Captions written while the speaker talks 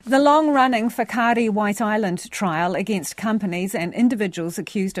The long-running Whakaari White Island trial against companies and individuals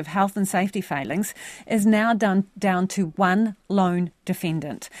accused of health and safety failings is now down to one lone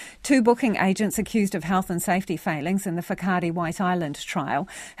defendant. Two booking agents accused of health and safety failings in the Whakaari White Island trial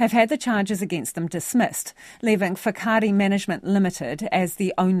have had the charges against them dismissed, leaving Whakaari Management Limited as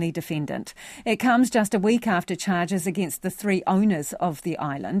the only defendant. It comes just a week after charges against the three owners of the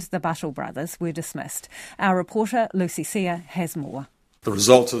island, the Buttle brothers, were dismissed. Our reporter, Lucy Xia, has more. The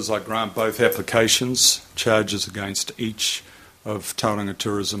result is I grant both applications. Charges against each of Tauranga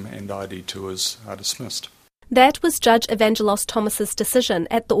Tourism and ID Tours are dismissed. That was Judge Evangelos Thomas's decision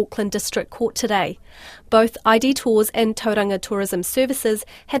at the Auckland District Court today. Both ID Tours and Tauranga Tourism Services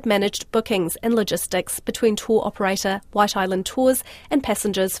had managed bookings and logistics between tour operator White Island Tours and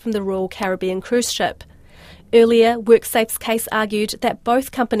passengers from the Royal Caribbean cruise ship. Earlier, WorkSafe's case argued that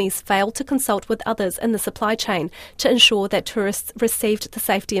both companies failed to consult with others in the supply chain to ensure that tourists received the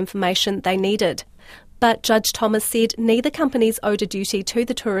safety information they needed. But Judge Thomas said neither companies owed a duty to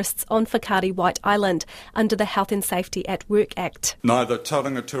the tourists on Whakaari White Island under the Health and Safety at Work Act. Neither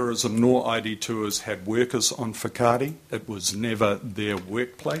Tauranga Tourism nor ID Tours had workers on Whakaari. It was never their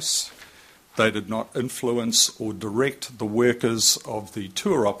workplace. They did not influence or direct the workers of the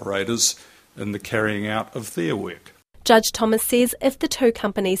tour operators in the carrying out of their work. Judge Thomas says if the two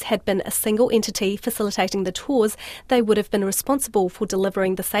companies had been a single entity facilitating the tours, they would have been responsible for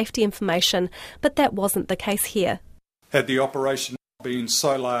delivering the safety information, but that wasn't the case here. Had the operation been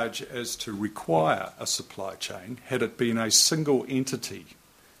so large as to require a supply chain, had it been a single entity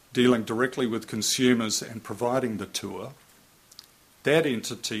dealing directly with consumers and providing the tour, that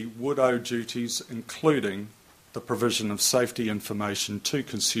entity would owe duties including the provision of safety information to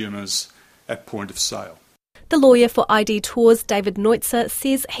consumers at point of sale. The lawyer for ID Tours, David Neutzer,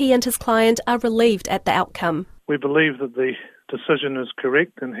 says he and his client are relieved at the outcome. We believe that the decision is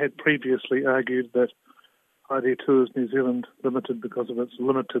correct and had previously argued that ID Tours New Zealand Limited, because of its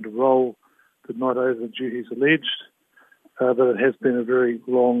limited role, did not owe the duties alleged, but it has been a very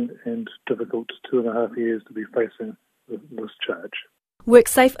long and difficult 2.5 years to be facing this charge.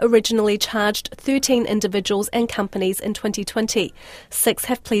 WorkSafe originally charged 13 individuals and companies in 2020. 6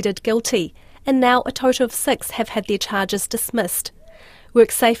 have pleaded guilty, and now a total of 6 have had their charges dismissed.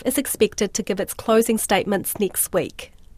 WorkSafe is expected to give its closing statements next week.